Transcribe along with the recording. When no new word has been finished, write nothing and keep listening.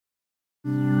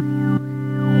Welcome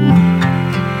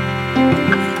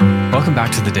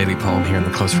back to the Daily Poem here on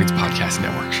the Close Reads Podcast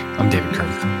Network. I'm David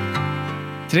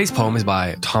Kern. Today's poem is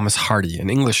by Thomas Hardy, an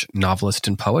English novelist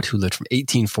and poet who lived from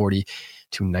 1840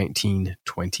 to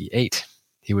 1928.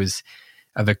 He was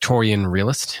a Victorian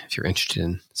realist, if you're interested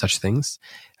in such things,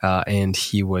 and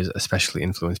he was especially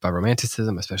influenced by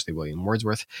Romanticism, especially William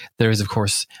Wordsworth. There is, of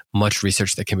course, much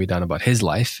research that can be done about his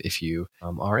life if you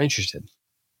are interested.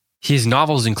 His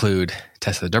novels include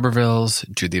Tess of the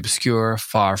D'Urbervilles, Jude the Obscure,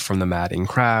 Far from the Madding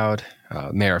Crowd,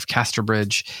 Mayor of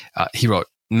Casterbridge. He wrote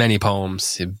many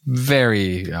poems, a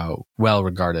very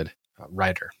well-regarded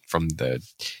writer from the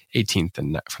 19th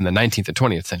and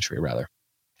 20th century, rather.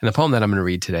 And the poem that I'm going to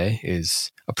read today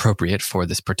is appropriate for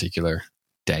this particular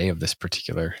day of this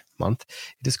particular month.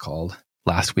 It is called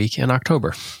Last Week in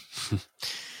October.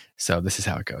 So this is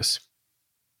how it goes.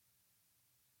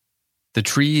 The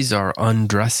trees are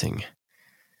undressing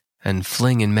and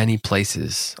fling in many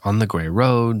places on the gray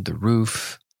road, the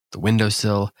roof, the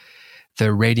windowsill,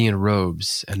 their radiant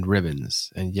robes and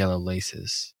ribbons and yellow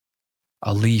laces.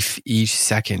 A leaf each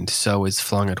second so is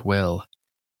flung at will,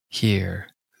 here,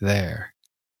 there,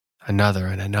 another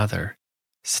and another,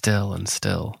 still and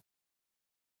still.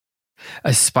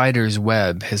 A spider's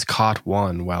web has caught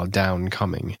one while down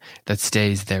coming, that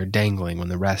stays there dangling when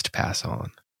the rest pass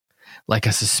on. Like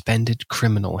a suspended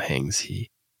criminal hangs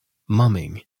he,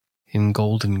 mumming, in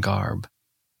golden garb,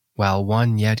 while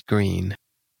one yet green,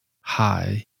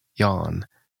 high, yawn,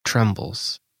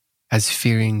 trembles, as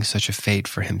fearing such a fate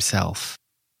for himself,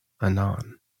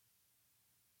 anon.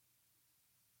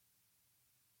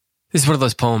 This is one of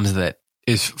those poems that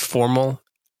is formal,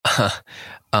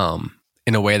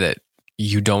 in a way that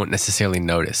you don't necessarily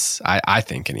notice, I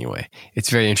think anyway.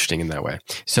 It's very interesting in that way.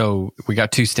 So we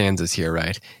got two stanzas here,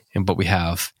 right? But we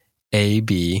have A,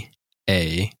 B,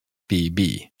 A, B,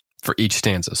 B for each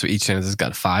stanza. So each stanza's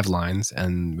got 5 lines,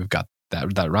 and we've got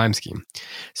that rhyme scheme.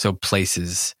 So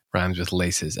places rhymes with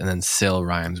laces, and then sill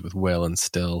rhymes with will and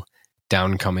still,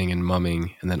 downcoming and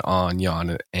mumming, and then on,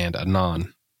 yawn, and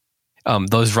anon.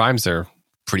 Those rhymes are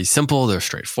pretty simple. They're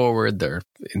straightforward. They're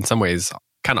in some ways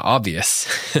kind of obvious.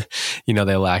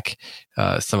 They lack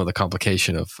some of the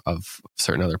complication of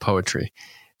certain other poetry.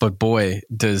 But boy,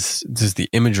 does the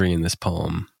imagery in this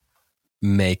poem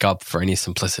make up for any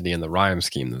simplicity in the rhyme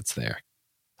scheme that's there.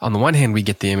 On the one hand, we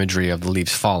get the imagery of the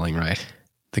leaves falling, right?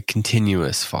 The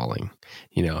continuous falling.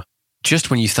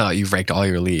 Just when you thought you've raked all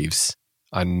your leaves,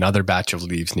 another batch of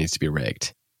leaves needs to be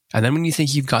raked. And then when you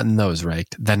think you've gotten those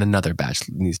raked, then another batch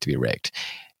needs to be raked.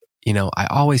 I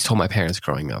always told my parents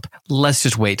growing up, let's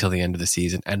just wait till the end of the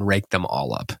season and rake them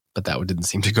all up. But that didn't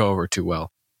seem to go over too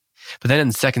well. But then in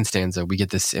the second stanza, we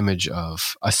get this image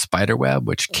of a spider web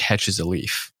which catches a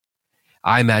leaf.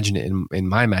 I imagine it in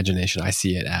my imagination, I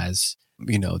see it as,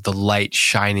 the light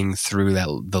shining through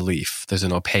the leaf. There's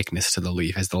an opaqueness to the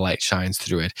leaf as the light shines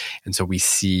through it. And so we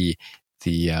see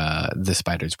the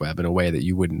spider's web in a way that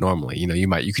you wouldn't normally. You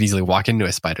could easily walk into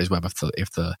a spider's web if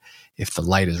the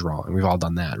light is wrong. We've all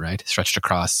done that, right? Stretched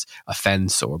across a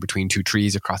fence or between 2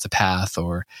 trees, across a path,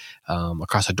 or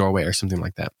across a doorway or something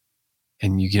like that.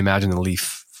 And you can imagine the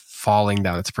leaf falling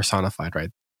down. It's personified,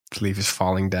 right? The leaf is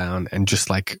falling down, and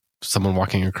just like someone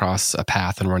walking across a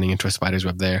path and running into a spider's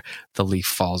web there, the leaf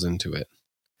falls into it.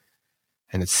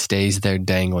 And it stays there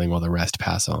dangling while the rest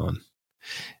pass on.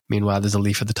 Meanwhile, there's a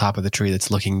leaf at the top of the tree that's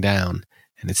looking down,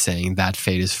 and it's saying, that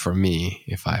fate is for me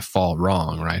if I fall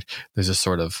wrong, right? There's a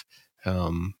sort of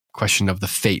question of the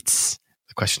fates,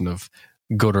 the question of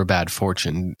good or bad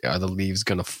fortune. Are the leaves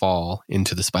going to fall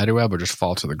into the spiderweb or just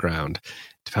fall to the ground?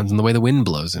 Depends on the way the wind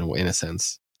blows, in a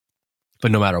sense.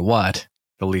 But no matter what,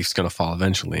 the leaf's going to fall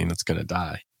eventually, and it's going to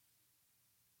die.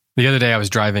 The other day, I was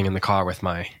driving in the car with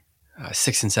my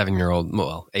 6 and 7-year-old,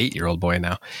 8-year-old boy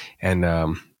now,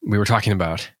 and we were talking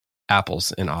about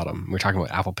apples in autumn. We were talking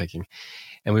about apple picking,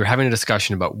 and we were having a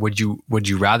discussion about would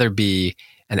you rather be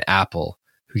an apple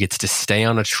who gets to stay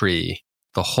on a tree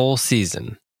the whole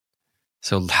season,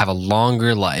 so have a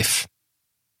longer life,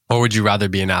 or would you rather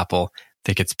be an apple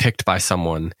that gets picked by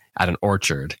someone at an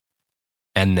orchard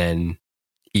and then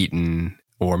eaten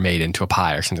or made into a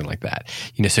pie or something like that?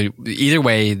 So either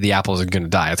way, the apples are going to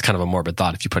die. It's kind of a morbid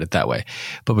thought if you put it that way.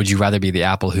 But would you rather be the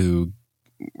apple who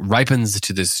ripens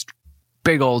to this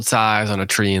big old size on a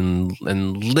tree and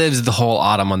lives the whole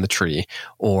autumn on the tree,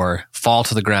 or fall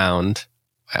to the ground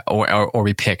or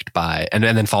be picked by, and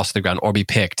then falls to the ground or be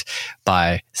picked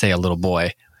by, say, a little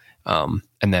boy, and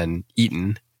then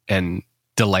eaten and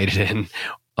delighted in,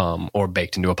 or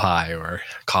baked into a pie or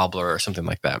cobbler or something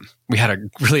like that. We had a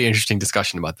really interesting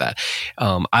discussion about that.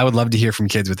 I would love to hear from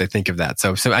kids what they think of that.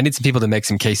 So I need some people to make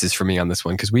some cases for me on this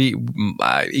one, because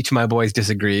each of my boys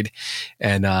disagreed,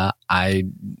 and I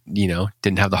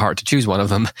didn't have the heart to choose one of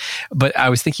them. But I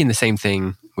was thinking the same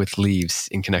thing with leaves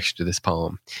in connection to this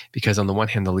poem, because on the one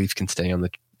hand, the leaf can stay on the,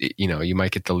 you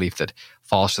might get the leaf that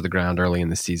falls to the ground early in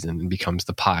the season and becomes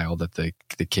the pile that the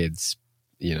kids,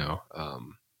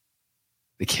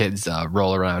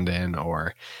 roll around in,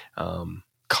 or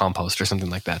compost or something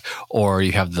like that. Or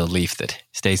you have the leaf that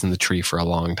stays in the tree for a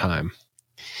long time.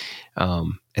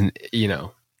 And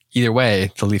either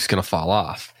way, the leaf's going to fall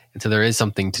off. And so there is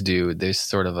something to do. There's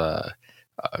sort of a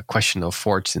question of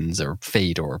fortunes or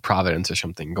fate or providence or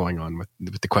something going on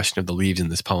with the question of the leaves in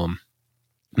this poem.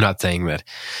 I'm not saying that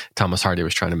Thomas Hardy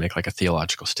was trying to make like a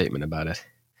theological statement about it,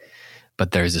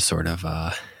 but there's a sort of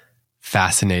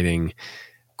fascinating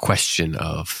question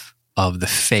of the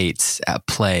fates at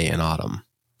play in autumn,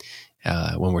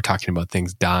 when we're talking about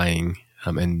things dying,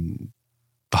 and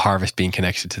the harvest being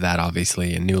connected to that,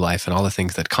 obviously, and new life and all the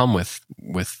things that come with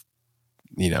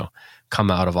come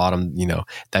out of autumn.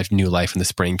 That new life in the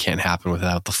spring can't happen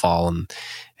without the fall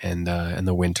and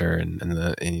the winter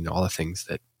and all the things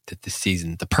that the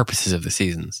season, the purposes of the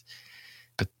seasons.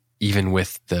 But even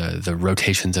with the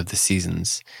rotations of the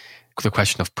seasons, the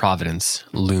question of providence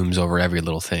looms over every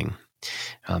little thing.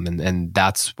 And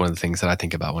that's one of the things that I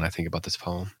think about when I think about this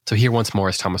poem. So here once more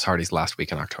is Thomas Hardy's Last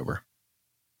Week in October.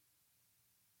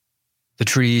 The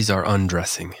trees are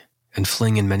undressing and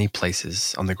fling in many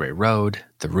places on the gray road,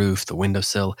 the roof, the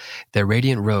windowsill, their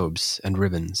radiant robes and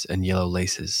ribbons and yellow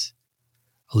laces.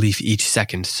 A leaf each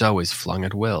second so is flung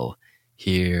at will.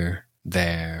 Here,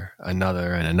 there,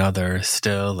 another and another,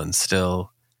 still and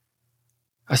still.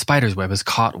 A spider's web has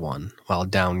caught one while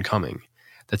down coming,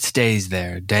 that stays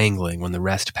there dangling when the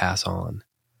rest pass on.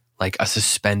 Like a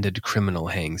suspended criminal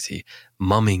hangs he,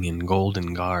 mumming in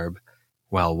golden garb,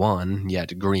 while one,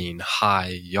 yet green,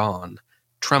 high yawn,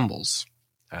 trembles,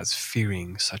 as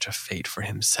fearing such a fate for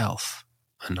himself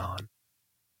anon.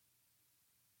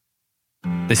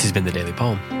 This has been The Daily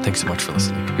Poem. Thanks so much for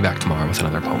listening. Be back tomorrow with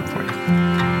another poem for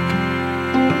you.